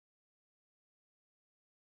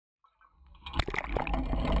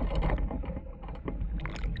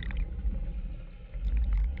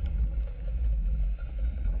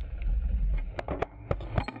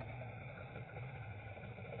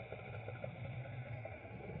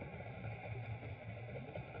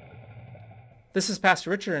This is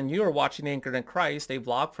Pastor Richard, and you are watching Anchored in Christ, a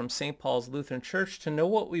vlog from St. Paul's Lutheran Church to know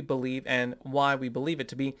what we believe and why we believe it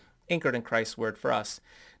to be anchored in Christ's word for us.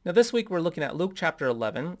 Now this week we're looking at Luke chapter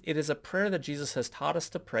 11. It is a prayer that Jesus has taught us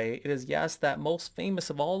to pray. It is, yes, that most famous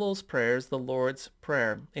of all those prayers, the Lord's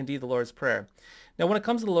Prayer. Indeed, the Lord's Prayer. Now when it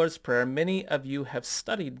comes to the Lord's Prayer, many of you have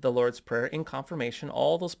studied the Lord's Prayer in confirmation,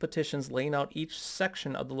 all those petitions laying out each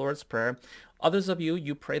section of the Lord's Prayer. Others of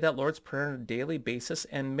you pray that Lord's Prayer on a daily basis,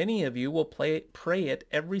 and many of you will pray it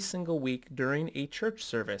every single week during a church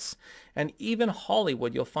service. And even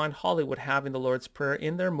Hollywood, you'll find Hollywood having the Lord's Prayer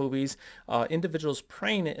in their movies, individuals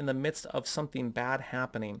praying it in the midst of something bad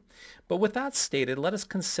happening. But with that stated, let us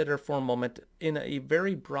consider for a moment in a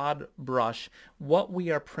very broad brush what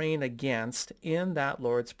we are praying against in that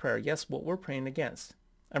Lord's Prayer. Yes, what we're praying against.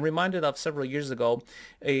 I'm reminded of several years ago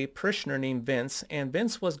a parishioner named Vince, and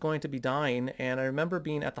Vince was going to be dying, and I remember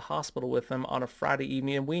being at the hospital with him on a Friday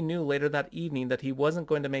evening, and we knew later that evening that he wasn't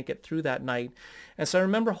going to make it through that night. And so I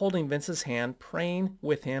remember holding Vince's hand, praying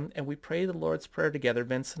with him, and we prayed the Lord's Prayer together,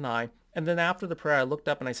 Vince and I. And then after the prayer, I looked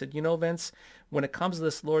up and I said, you know, Vince, when it comes to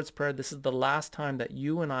this Lord's Prayer, this is the last time that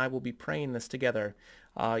you and I will be praying this together.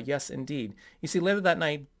 Yes, indeed. You see, later that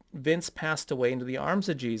night, Vince passed away into the arms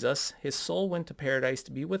of Jesus. His soul went to paradise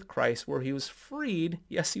to be with Christ, where he was freed.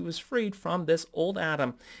 Yes, he was freed from this old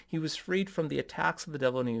Adam. He was freed from the attacks of the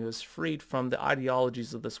devil, and he was freed from the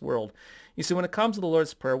ideologies of this world. You see, when it comes to the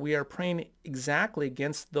Lord's Prayer, we are praying exactly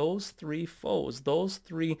against those three foes, those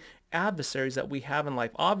three adversaries that we have in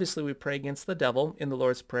life. Obviously, we pray against the devil in the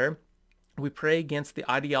Lord's Prayer. We pray against the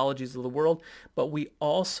ideologies of the world, but we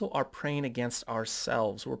also are praying against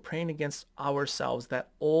ourselves. We're praying against ourselves,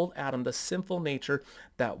 that old Adam, the sinful nature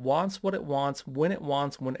that wants what it wants, when it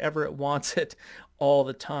wants, whenever it wants it, all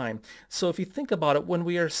the time. So if you think about it, when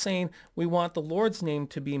we are saying we want the Lord's name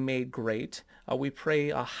to be made great, we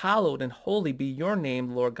pray, hallowed and holy be your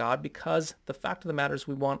name, Lord God, because the fact of the matter is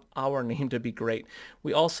we want our name to be great.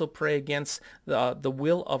 We also pray against the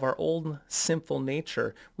will of our old sinful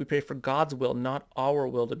nature. We pray for God's will, not our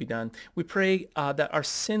will, to be done. We pray that our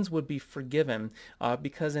sins would be forgiven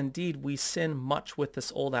because indeed we sin much with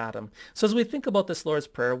this old Adam. So as we think about this Lord's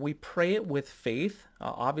Prayer, we pray it with faith.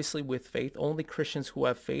 Obviously with faith. Only Christians who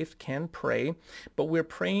have faith can pray, but we're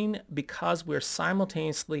praying because we're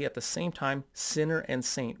simultaneously at the same time sinner and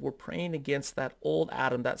saint. We're praying against that old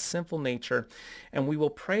Adam, that sinful nature, and we will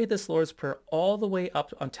pray this Lord's Prayer all the way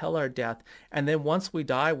up until our death, and then once we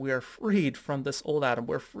die, we are freed from this old Adam.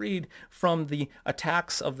 We're freed from the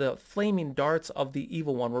attacks of the flaming darts of the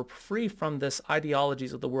evil one. We're free from this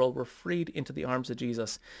ideologies of the world. We're freed into the arms of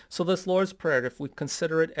Jesus. So this Lord's Prayer, if we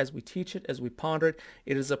consider it as we teach it, as we ponder it,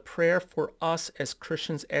 it is a prayer for us as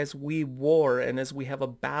Christians as we war and as we have a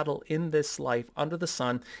battle in this life under the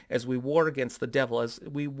sun, as we war against the devil, as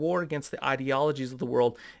we war against the ideologies of the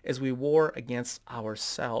world, as we war against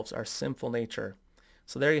ourselves, our sinful nature.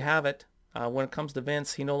 So there you have it. When it comes to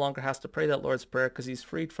Vince, he no longer has to pray that Lord's Prayer because he's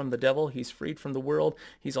freed from the devil. He's freed from the world.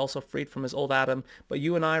 He's also freed from his old Adam. But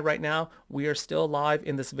you and I right now, we are still alive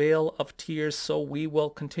in this vale of tears. So we will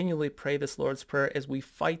continually pray this Lord's Prayer as we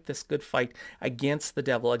fight this good fight against the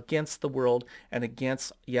devil, against the world, and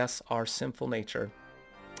against, yes, our sinful nature.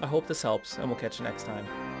 I hope this helps, and we'll catch you next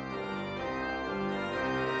time.